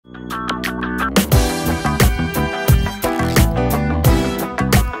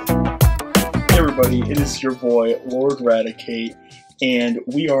everybody, it is your boy, Lord Radicate, and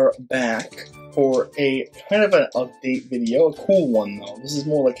we are back for a kind of an update video, a cool one though. This is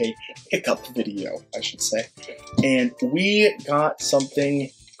more like a pickup video, I should say. And we got something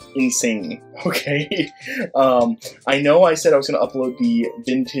insane, okay? I know I said I was going to upload the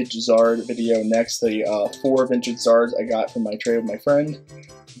vintage Zard video next, the 4 vintage Zards I got from my trade with my friend.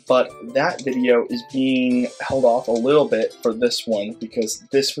 But that video is being held off a little bit for this one because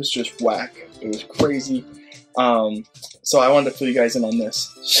this was just whack. It was crazy. So I wanted to fill you guys in on this.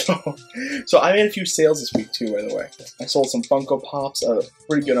 So I made a few sales this week too, by the way. I sold some Funko Pops, a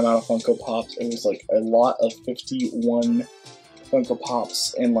pretty good amount of Funko Pops. It was like a lot of 51 Funko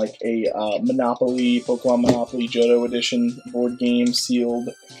Pops and like a Monopoly, Pokemon Monopoly Johto edition board game sealed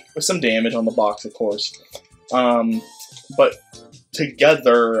with some damage on the box, of course. But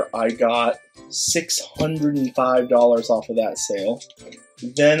together, I got $605 off of that sale.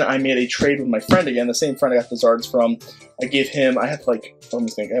 Then I made a trade with my friend again, the same friend I got the Zards from. I gave him, I had like, let me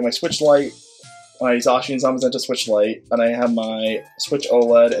think, I had my Switch Lite, my Zacian Zamazenta Switch Lite, and I had my Switch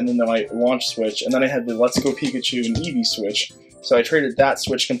OLED, and then my launch Switch, and then I had the Let's Go Pikachu and Eevee Switch. So I traded that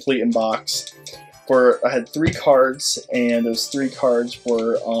Switch complete in box for, I had 3 cards, and those 3 cards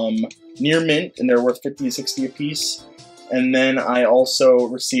were near mint, and they're worth 50 to 60 a piece. And then I also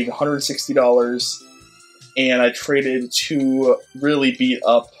received $160, and I traded 2 really beat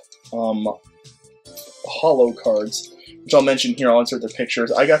up Holo cards, which I'll mention here. I'll insert their pictures.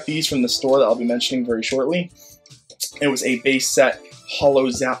 I got these from the store that I'll be mentioning very shortly. It was a base set Holo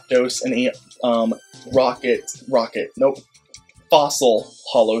Zapdos and a Fossil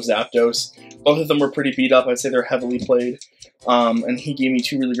Holo Zapdos. Both of them were pretty beat up. I'd say they're heavily played. And he gave me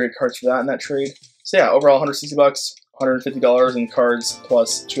 2 really great cards for that in that trade. So yeah, overall $160. $150 in cards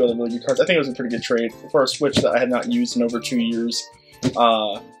plus 2 other really good cards. I think it was a pretty good trade for a Switch that I had not used in over 2 years.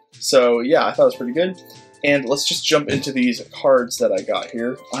 So yeah, I thought it was pretty good. And let's just jump into these cards that I got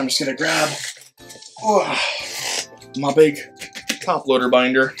here. I'm just gonna grab my big top loader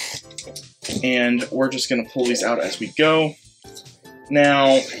binder, and we're just gonna pull these out as we go.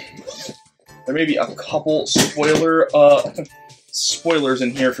 Now, there may be a couple spoilers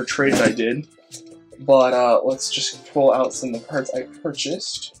in here for trades I did. But let's just pull out some of the cards I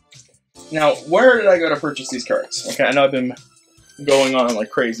purchased. Now, where did I go to purchase these cards? Okay, I know I've been going on like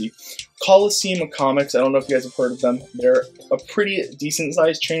crazy. Coliseum Comics, I don't know if you guys have heard of them. They're a pretty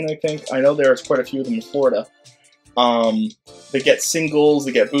decent-sized chain, I think. I know there's quite a few of them in Florida. They get singles,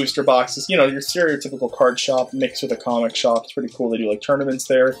 they get booster boxes. You know, your stereotypical card shop mixed with a comic shop. It's pretty cool. They do like tournaments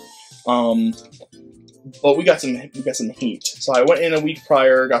there. But we got some heat. So I went in a week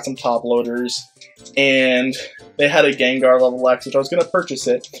prior, got some top loaders, and they had a Gengar level X, which I was going to purchase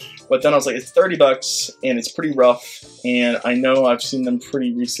it, but then I was like, it's $30, and it's pretty rough, and I know I've seen them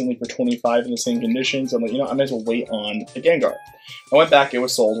pretty recently for $25 in the same conditions. I'm like, you know, I might as well wait on the Gengar. I went back, it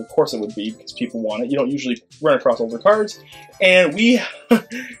was sold. Of course it would be, because people want it. You don't usually run across older cards, and we,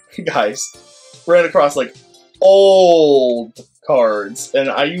 guys, ran across, like, old cards, and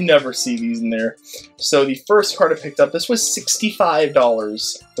you never see these in there. So the first card I picked up, this was $65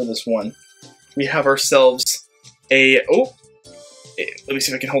 for this one. We have ourselves a, let me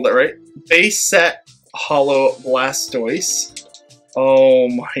see if I can hold that right, base set Holo Blastoise. Oh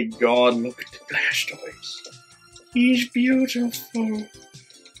my god, look at the Blastoise. He's beautiful. And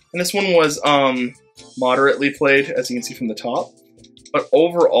this one was moderately played, as you can see from the top. But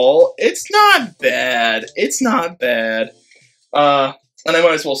overall, it's not bad. It's not bad. And I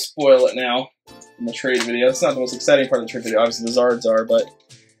might as well spoil it now in the trade video. It's not the most exciting part of the trade video. Obviously, the Zards are, but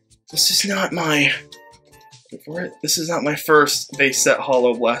this is not my. This is not my first base set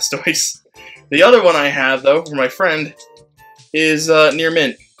Holo Blastoise. The other one I have, though, for my friend, is near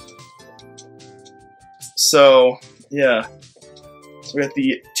mint. So yeah, so we got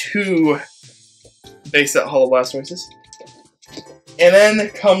the 2 base set Holo Blastoises. And then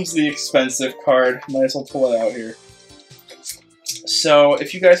comes the expensive card. Might as well pull it out here. So,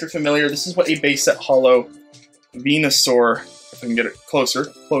 if you guys are familiar, this is what a base set Holo Venusaur, if I can get it closer,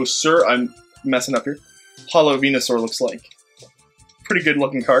 I'm messing up here, Holo Venusaur looks like. Pretty good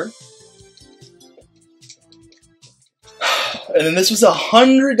looking card. And then this was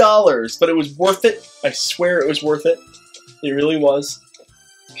 $100, but it was worth it. I swear it was worth it. It really was.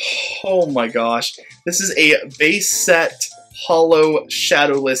 Oh my gosh. This is a base set Holo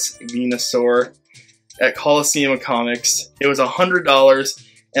Shadowless Venusaur at Coliseum Comics. It was $100,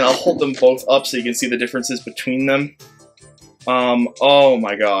 and I'll hold them both up so you can see the differences between them. Oh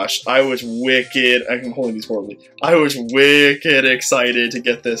my gosh, I was wicked. I'm holding these horribly. I was wicked excited to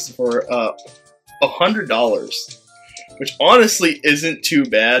get this for $100. which honestly isn't too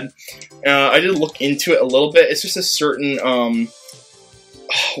bad. I did look into it a little bit. It's just a certain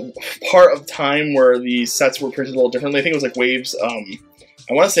part of time where the sets were printed a little differently. I think it was like waves,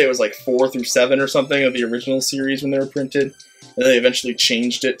 I want to say it was like 4 through 7 or something of the original series when they were printed. And they eventually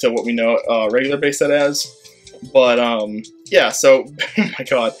changed it to what we know regular base set as. But, yeah, so, oh my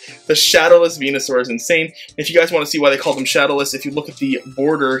god, the Shadowless Venusaur is insane. If you guys want to see why they call them Shadowless, if you look at the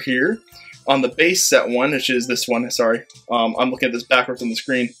border here on the base set one, which is this one, sorry, I'm looking at this backwards on the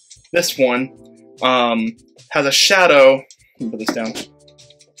screen. This one has a shadow, let me put this down,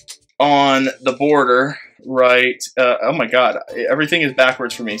 on the border, right, oh my god, everything is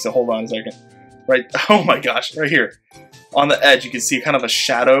backwards for me, so hold on a second. Right, oh my gosh, right here, on the edge, you can see kind of a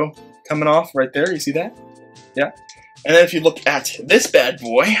shadow coming off right there, you see that? Yeah. And then if you look at this bad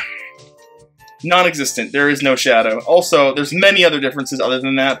boy, non-existent. There is no shadow. Also, there's many other differences other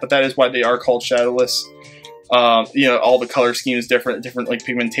than that, but that is why they are called Shadowless. You know, all the color scheme is different like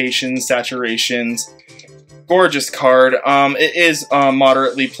pigmentations, saturations. Gorgeous card. It is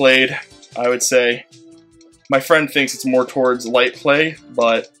moderately played, I would say. My friend thinks it's more towards light play,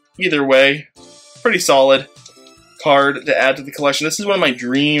 but either way, pretty solid card to add to the collection. This is one of my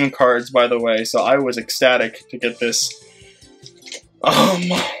dream cards, by the way, so I was ecstatic to get this.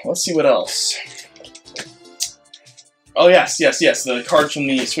 Let's see what else. Oh yes, the cards from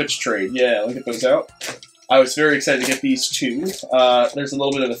the Switch trade. Yeah, look at those out. I was very excited to get these two. There's a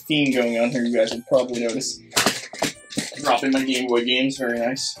little bit of a theme going on here, you guys would probably notice. Dropping my Game Boy games, very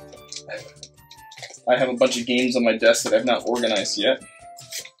nice. I have a bunch of games on my desk that I've not organized yet.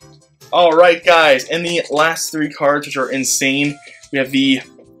 Alright guys, and the last 3 cards, which are insane, we have the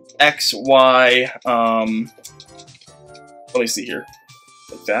XY, let me see here,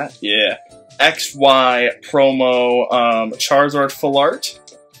 like that, yeah, XY promo Charizard Full Art,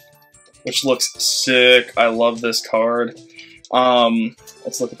 which looks sick. I love this card.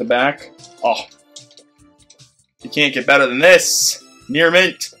 Let's look at the back. Oh, you can't get better than this. Near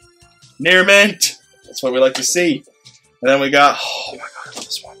mint. Near mint. That's what we like to see. And then we got, oh my god, I love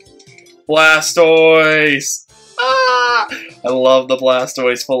this one. Blastoise! Ah! I love the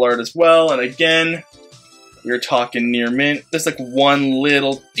Blastoise Full Art as well, and again, we're talking near mint. There's like one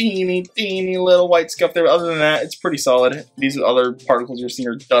little teeny little white scuff there, but other than that, it's pretty solid. These other particles you're seeing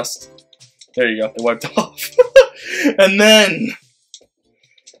are dust. There you go, they wiped off. And then,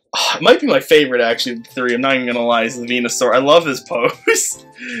 it might be my favorite actually of the 3, I'm not even gonna lie, is the Venusaur. I love this pose.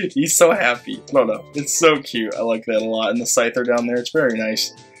 He's so happy. I don't know, it's so cute. I like that a lot, and the Scyther down there, it's very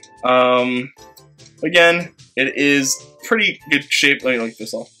nice. Again, it is pretty good shape. Let me look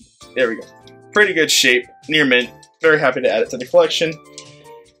this off. There we go. Pretty good shape. Near mint. Very happy to add it to the collection.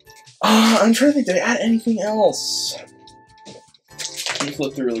 I'm trying to think, did I add anything else? Let me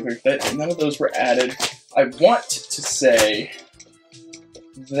flip through really quick. None of those were added. I want to say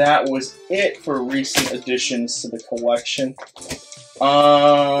that was it for recent additions to the collection.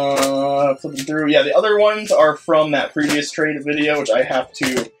 Flipping through. Yeah, the other ones are from that previous trade video, which I have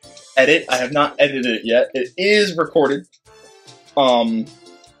to edit. I have not edited it yet. It is recorded, but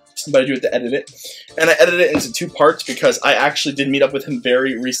I do have to edit it. And I edited it into 2 parts because I actually did meet up with him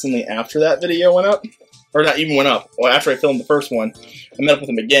very recently after that video went up. Or not even went up. Well, after I filmed the first one, I met up with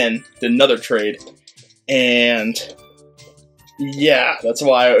him again, did another trade, and yeah, that's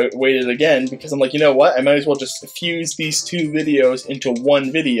why I waited again, because I'm like, you know what, I might as well just fuse these 2 videos into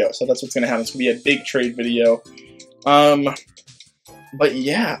one video, so that's what's going to happen. It's going to be a big trade video. But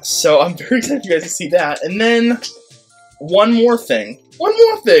yeah, so I'm very excited for you guys to see that. And then, one more thing.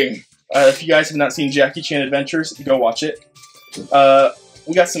 If you guys have not seen Jackie Chan Adventures, go watch it.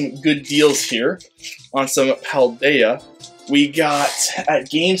 We got some good deals here on some Paldea. We got, at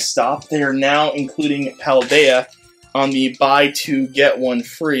GameStop, they are now including Paldea on the buy 2, get 1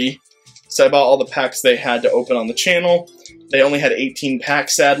 free. So I bought all the packs they had to open on the channel. They only had 18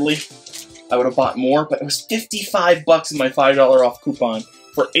 packs, sadly. I would have bought more, but it was 55 bucks in my $5 off coupon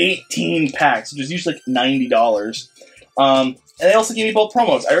for 18 packs, which is usually like $90. And they also gave me both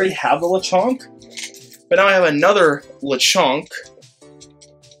promos. I already have the Lechonk, but now I have another Lechonk,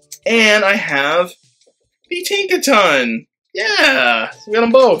 and I have the Tinkaton. Yeah, so we got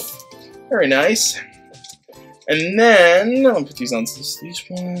them both. Very nice. And then, I'll put these on these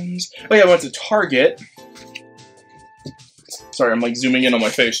ones. Oh yeah, I went to Target. Sorry, I'm like zooming in on my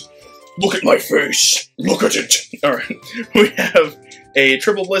face. Look at my face! Look at it! Alright, we have a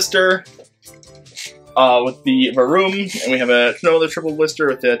triple blister with the Varoom, and we have another triple blister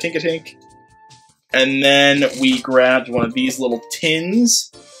with the Tinkatink. And then we grabbed one of these little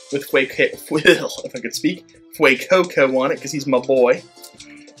tins with if I could speak, Fuecoco on it, because he's my boy.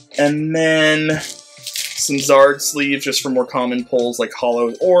 And then some Zard sleeves just for more common pulls like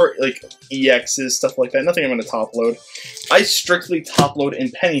Holo or like EXs, stuff like that. Nothing I'm going to top load. I strictly top load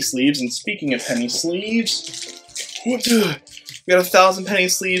in penny sleeves, and speaking of penny sleeves, we got 1,000 penny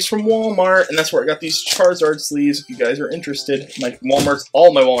sleeves from Walmart, and that's where I got these Charizard sleeves if you guys are interested. My Walmarts,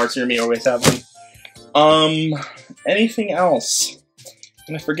 all my Walmarts near me always have them. Anything else?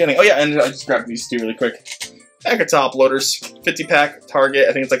 Am I forgetting? Oh yeah, and I just grabbed these two really quick. Pack of top loaders, 50 pack, Target,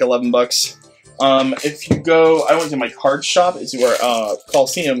 I think it's like 11 bucks. If you go, I went to my card shop, it's where,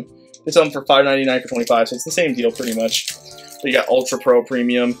 Coliseum, they sell them for $5.99 for 25, so it's the same deal pretty much. But you got Ultra Pro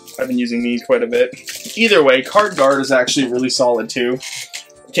Premium, I've been using these quite a bit. Either way, Card Guard is actually really solid too.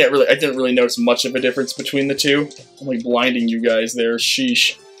 I didn't really notice much of a difference between the two. I'm like blinding you guys there,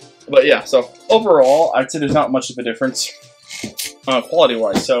 sheesh. But yeah, so overall, I'd say there's not much of a difference,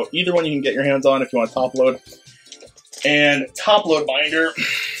 quality-wise. So either one you can get your hands on if you want to top load. And top load binder.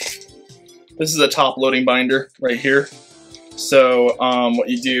 This is a top loading binder right here. So what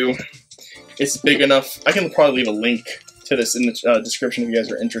you do, it's big enough. I can probably leave a link to this in the description if you guys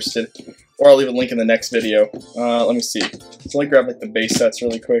are interested, or I'll leave a link in the next video. Let me see. So let me grab like the base sets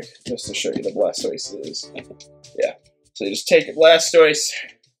really quick just to show you the Blastoise. Yeah. So you just take a Blastoise,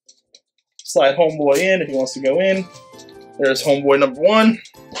 slide Homeboy in if he wants to go in. There's Homeboy number 1.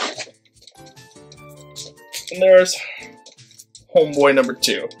 And there's Homeboy number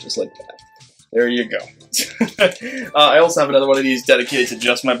 2, just like that. There you go. I also have another one of these dedicated to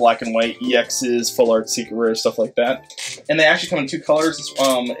just my black and white EXs, full art, secret rare, stuff like that. And they actually come in 2 colors.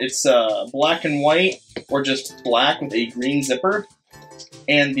 It's black and white, or just black with a green zipper.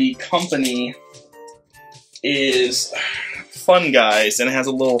 And the company is Fun Guys, and it has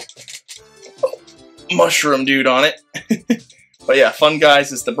a little mushroom dude on it. But yeah, Fun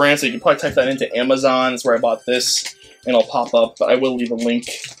Guys is the brand, so you can probably type that into Amazon. That's where I bought this, and it'll pop up. But I will leave a link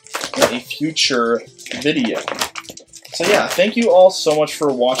in a future video. So yeah, thank you all so much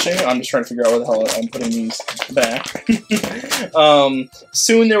for watching. I'm just trying to figure out where the hell I'm putting these back.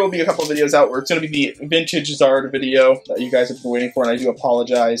 Soon there will be a couple of videos out where it's going to be the Vintage Zard video that you guys have been waiting for, and I do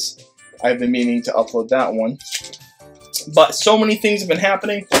apologize. I've been meaning to upload that one. But so many things have been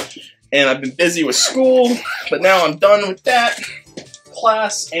happening, and I've been busy with school, but now I'm done with that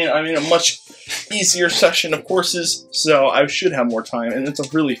class, and I'm in a much easier session of courses, so I should have more time, and it's a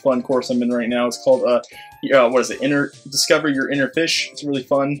really fun course I'm in right now. It's called, what is it, Discover Your Inner Fish. It's really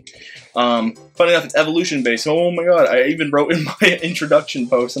fun. Fun enough, it's evolution-based. Oh my god, I even wrote in my introduction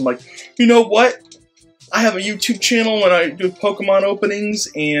post, I'm like, you know what? I have a YouTube channel and I do Pokemon openings,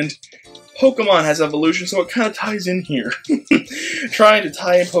 and Pokemon has evolution, so it kind of ties in here. Trying to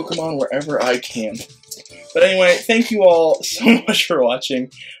tie in Pokemon wherever I can. But anyway, thank you all so much for watching.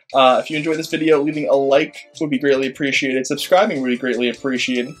 If you enjoyed this video, leaving a like would be greatly appreciated. Subscribing would be greatly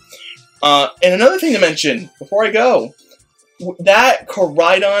appreciated. And another thing to mention before I go, that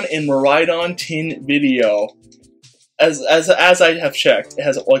Koraidon and Miraidon tin video, as I have checked, it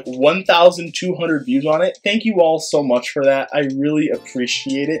has like 1,200 views on it. Thank you all so much for that. I really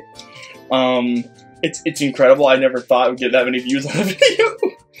appreciate it. It's incredible. I never thought I would get that many views on a video.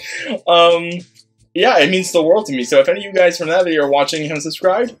 Yeah, it means the world to me. So if any of you guys from that video are watching and haven't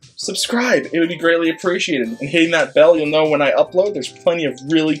subscribed, subscribe. It would be greatly appreciated. And hitting that bell, you'll know when I upload. There's plenty of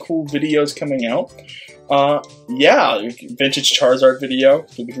really cool videos coming out. Yeah, vintage Charizard video,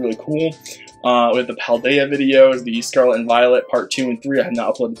 which would be really cool. With the Paldea videos, the Scarlet and Violet Part 2 and 3, I have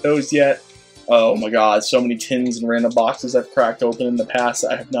not uploaded those yet. Oh my god, so many tins and random boxes I've cracked open in the past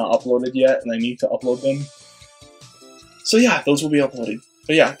that I have not uploaded yet, and I need to upload them. So yeah, those will be uploaded.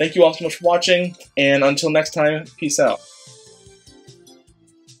 But yeah, thank you all so much for watching, and until next time, peace out.